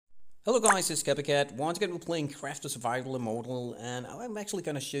Hello guys, it's Copycat. Once again we're playing Craft of Survival Immortal, and I'm actually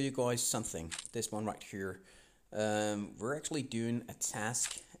going to show you guys something. This one right here. We're actually doing a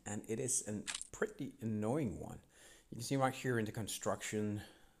task, and it is a pretty annoying one. You can see right here in the construction,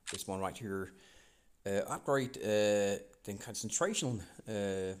 this one right here, upgrade the concentration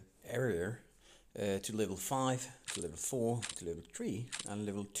area to level 5, to level 4, to level 3, and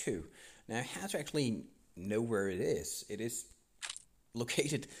level 2. Now how to actually know where it is? It is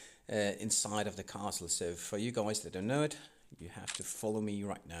located inside of the castle. So for you guys that don't know it, you have to follow me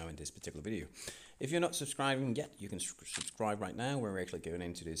right now in this particular video. If you're not subscribing yet, you can subscribe right now. We're actually going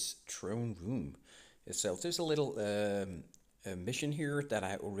into this throne room itself. There's a little a mission here that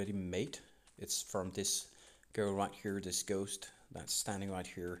I already made. It's from this girl right here, this ghost that's standing right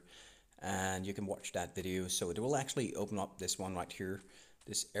here, and you can watch that video. So it will actually open up this one right here,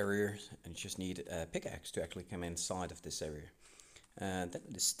 this area, and you just need a pickaxe to actually come inside of this area. And then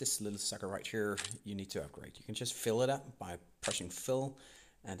this little sucker right here, you need to upgrade. You can just fill it up by pressing fill,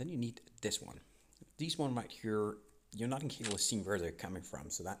 and then you need this one. These one right here, you're not capable of seeing where they're coming from,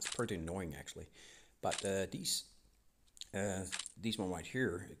 so that's pretty annoying actually. But these one right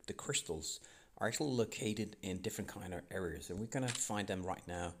here, the crystals, are actually located in different kind of areas, and we're gonna find them right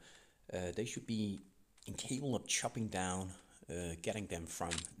now. They should be incapable of chopping down, getting them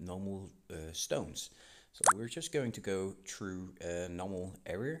from normal stones. So we're just going to go through a normal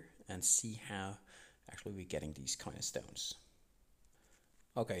area and see how actually we're getting these kind of stones.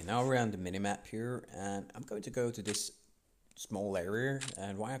 Okay, now we're on the minimap here, and I'm going to go to this small area.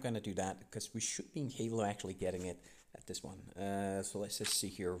 And why I'm going to do that? Because we should be capable of actually getting it at this one. So let's just see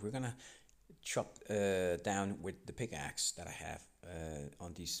here. We're going to chop down with the pickaxe that I have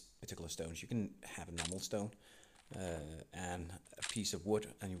on these particular stones. You can have a normal stone. And a piece of wood,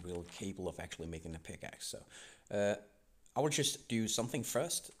 and you will be capable of actually making a pickaxe. So I will just do something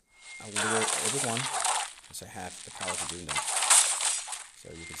first. I will do everyone, because I have the power to do that. So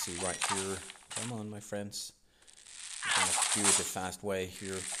you can see right here, come on my friends, I'm going to do it the fast way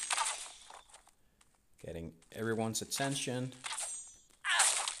here, getting everyone's attention,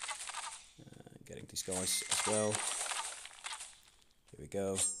 getting these guys as well. Here we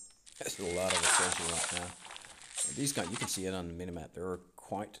go. There's a lot of attention right now. These guys, you can see it on the minimap, they're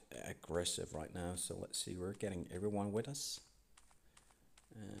quite aggressive right now. So let's see, we're getting everyone with us.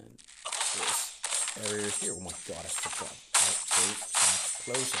 And this area here, oh my god, I forgot.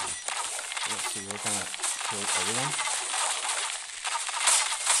 Closing. Let's see, we're gonna kill everyone.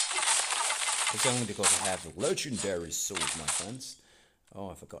 It's only because I have a legendary sword, my friends. Oh,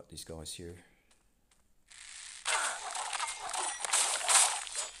 I forgot these guys here.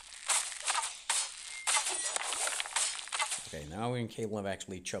 Okay, now we're capable of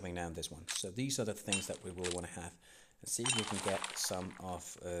actually chopping down this one. So these are the things that we really want to have. Let's see if we can get some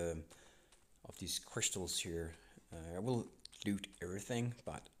of these crystals here. I will loot everything,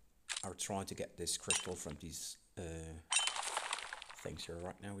 but I'll try to get this crystal from these things here.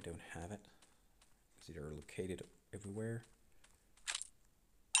 Right now we don't have it, because they're located everywhere.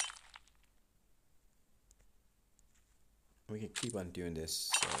 We can keep on doing this.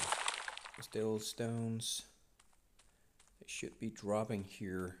 So still stones. It should be dropping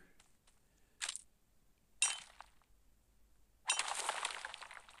here.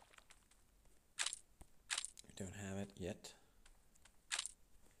 I don't have it yet.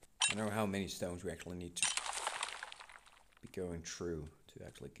 I don't know how many stones we actually need to be going through to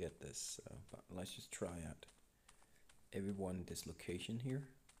actually get this. So, but let's just try out everyone this location here.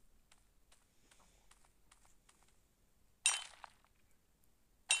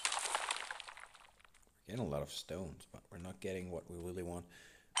 Getting a lot of stones, but we're not getting what we really want.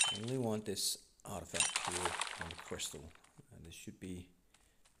 We really want this artifact here on the crystal, and this should be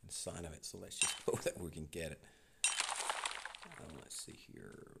inside of it. So let's just hope that we can get it. Let's see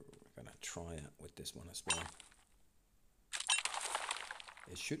here. We're gonna try it with this one as well.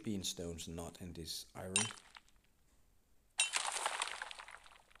 It should be in stones, not in this iron.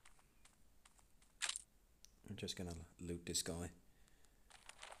 I'm just gonna loot this guy.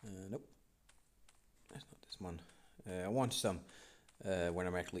 Nope. That's not this one. I want some when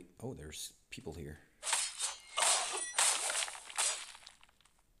I'm actually... Oh, there's people here.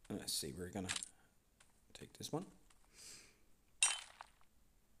 Let's see, we're gonna take this one.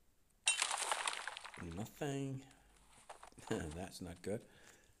 Nothing. That's not good.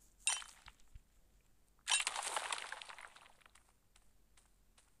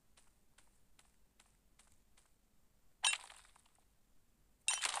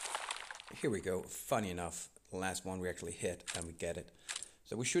 Here we go. Funny enough, the last one we actually hit and we get it.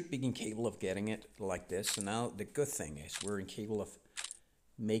 So we should be incapable of getting it like this. So now the good thing is we're incapable of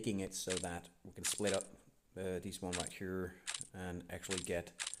making it so that we can split up these one right here and actually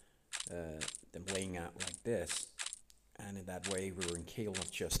get them laying out like this. And in that way, we're incapable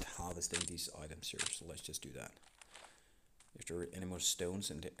of just harvesting these items here. So let's just do that. If there are any more stones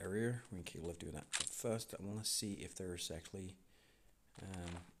in the area, we're incapable of doing that. But first, I want to see if there's actually...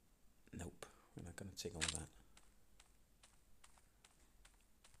 nope, we're not going to take all that.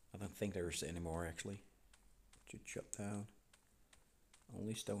 I don't think there's any more actually to chop down.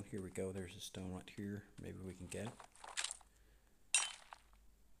 Only stone. Here we go. There's a stone right here. Maybe we can get it.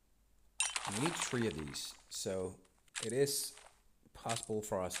 We need 3 of these, so it is possible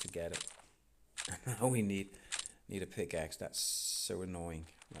for us to get it. Now we need a pickaxe. That's so annoying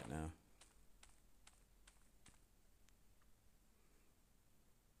right now.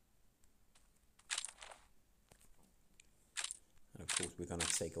 And of course we're gonna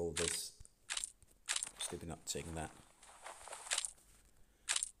take all this. Still not taking that.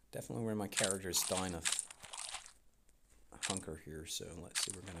 Definitely where my character is dying of hunger here, so let's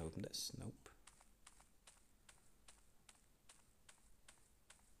see, we're gonna open this. Nope.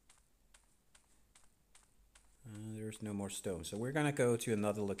 There's no more stone, so we're gonna go to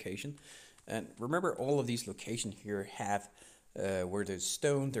another location. And remember, all of these locations here have where there's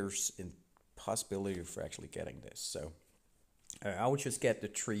stone, there's a possibility for actually getting this. So I would just get the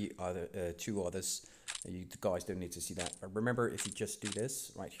 2 others. You guys don't need to see that. But remember, if you just do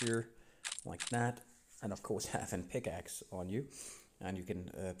this right here, like that, and of course have a pickaxe on you, and you can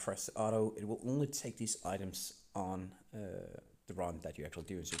press auto, it will only take these items on the run that you actually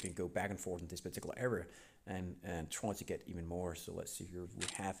do. So you can go back and forth in this particular area and try to get even more. So let's see here, we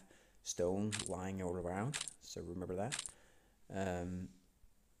have stone lying all around, so remember that.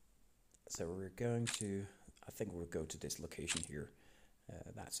 So we're going to, I think we'll go to this location here.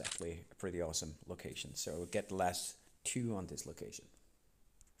 That's actually a pretty awesome location. So we'll get the last 2 on this location.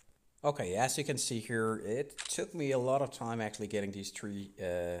 Okay, as you can see here, it took me a lot of time actually getting these 3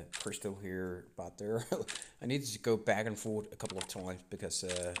 crystal here, but there I needed to go back and forth a couple of times because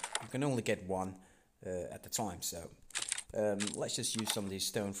you can only get 1 at the time. So let's just use some of these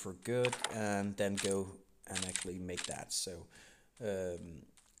stone for good and then go and actually make that. So I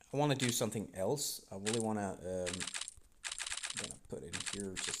want to do something else. I really want to gonna put it in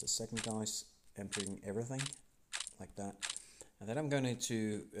here just a second, guys, emptying everything like that. And then I'm going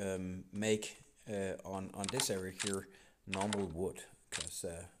to make on this area here normal wood, because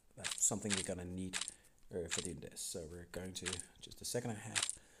that's something we're gonna need for doing this. So we're going to, just a second, I have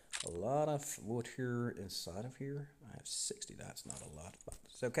a lot of wood here inside of here. I have 60, that's not a lot, but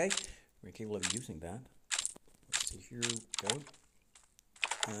it's okay. We're capable of using that. Let's see, here we go.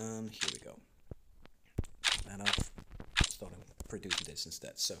 And here we go. And I'll start producing this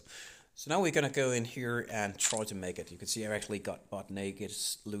instead. So now we're gonna go in here and try to make it. You can see I've actually got butt naked,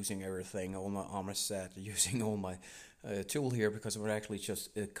 losing everything, all my armor set, using all my tool here, because we're actually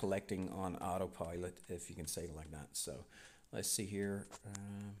just collecting on autopilot, if you can say it like that. So let's see here.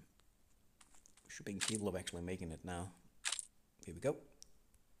 Should be capable of actually making it now. Here we go.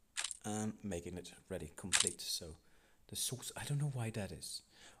 And making it ready, complete. So the source, I don't know why that is.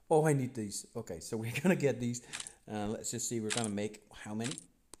 Oh, I need these. Okay, so we're gonna get these. Let's just see, we're gonna make how many?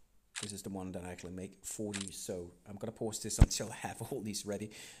 This is the one that I actually make 40. So I'm gonna pause this until I have all these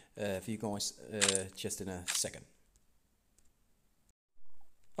ready for you guys just in a second.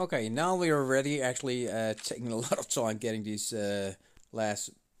 Okay, now we are ready. Actually, taking a lot of time getting these last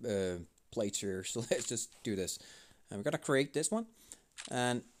plates here. So let's just do this. And we're gonna create this one,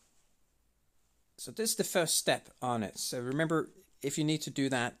 and so this is the first step on it. So remember, if you need to do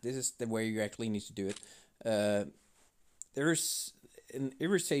that, this is the way you actually need to do it. There's an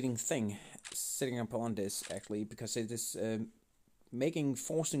irritating thing sitting upon this actually, because it is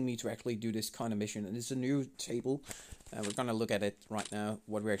forcing me to actually do this kind of mission. And it's a new table. We're gonna look at it right now,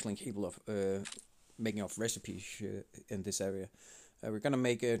 what we're actually capable of making of recipes in this area. We're gonna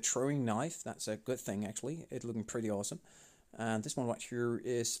make a throwing knife. That's a good thing actually. It's looking pretty awesome. And this one right here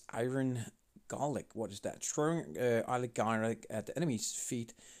is iron garlic. What is that? Throwing iron garlic at the enemy's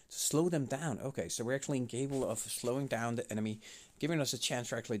feet to slow them down. Okay, so we're actually incapable of slowing down the enemy, giving us a chance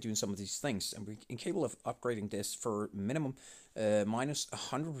for actually doing some of these things. And we're incapable of upgrading this for minimum minus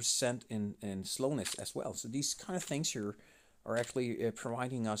 100% in slowness as well. So these kind of things here are actually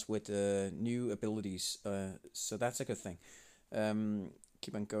providing us with new abilities. So that's a good thing.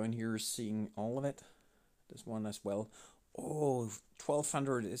 Keep on going here, seeing all of it. This one as well. Oh,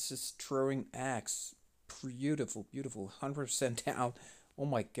 1200. This is throwing axe. Beautiful, beautiful. 100% down. Oh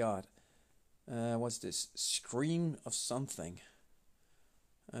my god. What's this? Scream of something.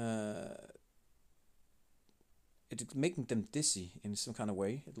 it's making them dizzy in some kind of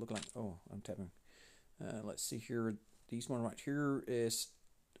way. It looked like, oh, I'm tapping. Let's see here. This one right here is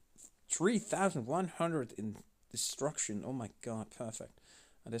 3,100 in destruction. Oh my god, perfect.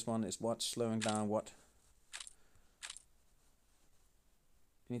 And this one is what? Slowing down what?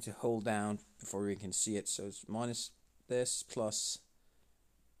 You need to hold down before you can see it. So it's minus this plus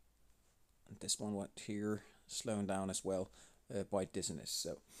this one right here, slowing down as well by dizziness.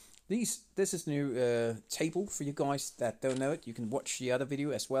 So this is new table for you guys that don't know it. You can watch the other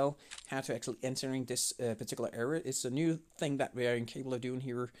video as well, how to actually entering this particular area. It's a new thing that we are capable of doing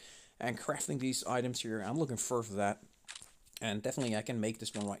here and crafting these items here. I'm looking forward to that, and definitely I can make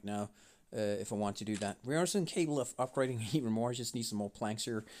this one right now if I want to do that. We're also capable of upgrading even more. I just need some more planks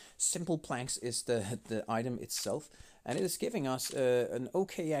here. Simple planks is the item itself, and it is giving us an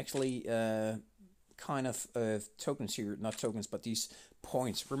okay actually kind of tokens here, not tokens, but these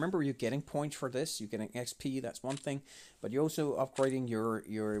points. Remember, you're getting points for this, you're getting XP, that's one thing, but you're also upgrading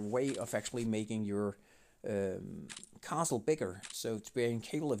your way of actually making your castle bigger. So to be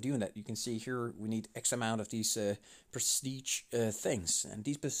capable of doing that, you can see here we need X amount of these prestige things, and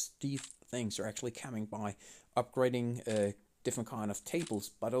these prestige things are actually coming by upgrading different kind of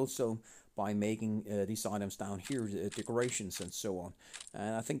tables, but also by making these items down here, decorations and so on.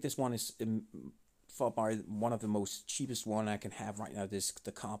 And I think this one is far by one of the most cheapest one I can have right now. This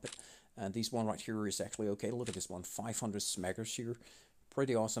the carpet, and this one right here is actually okay. Look at this one, 500 smackers here.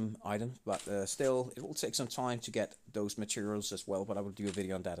 Pretty awesome item, but still it will take some time to get those materials as well, but I will do a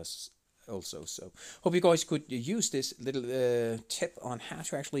video on that as also. So hope you guys could use this little tip on how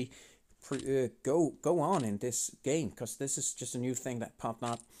to actually go on in this game, because this is just a new thing that popped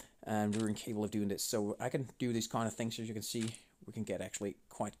up and we were incapable of doing this. So I can do these kind of things. As you can see, we can get actually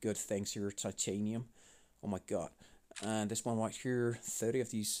quite good things here. Titanium, oh my god. And this one right here, 30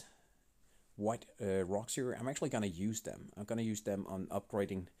 of these white rocks here. I'm actually going to use them. I'm going to use them on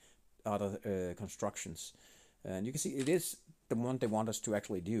upgrading other constructions. And you can see it is the one they want us to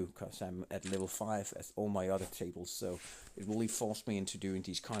actually do, because I'm at level 5 as all my other tables, so it really forced me into doing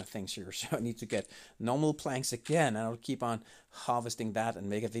these kind of things here. So I need to get normal planks again, and I'll keep on harvesting that and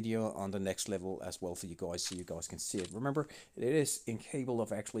make a video on the next level as well for you guys, so you guys can see it. Remember, it is incapable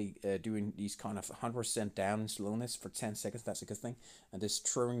of actually doing these kind of 100% down in slowness for 10 seconds. That's a good thing. And this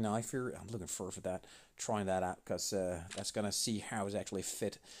throwing knife here, I'm looking forward for that, trying that out, because that's gonna see how it's actually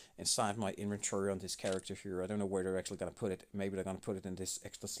fit inside my inventory on this character here. I don't know where they're actually gonna put it. Maybe they're gonna put it in this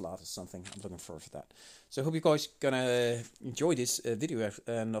extra slot or something. I'm looking forward for that. So I hope you guys gonna enjoy this video,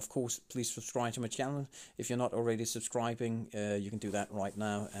 and of course please subscribe to my channel if you're not already subscribing. You can do that right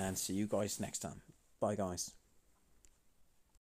now, and see you guys next time. Bye guys.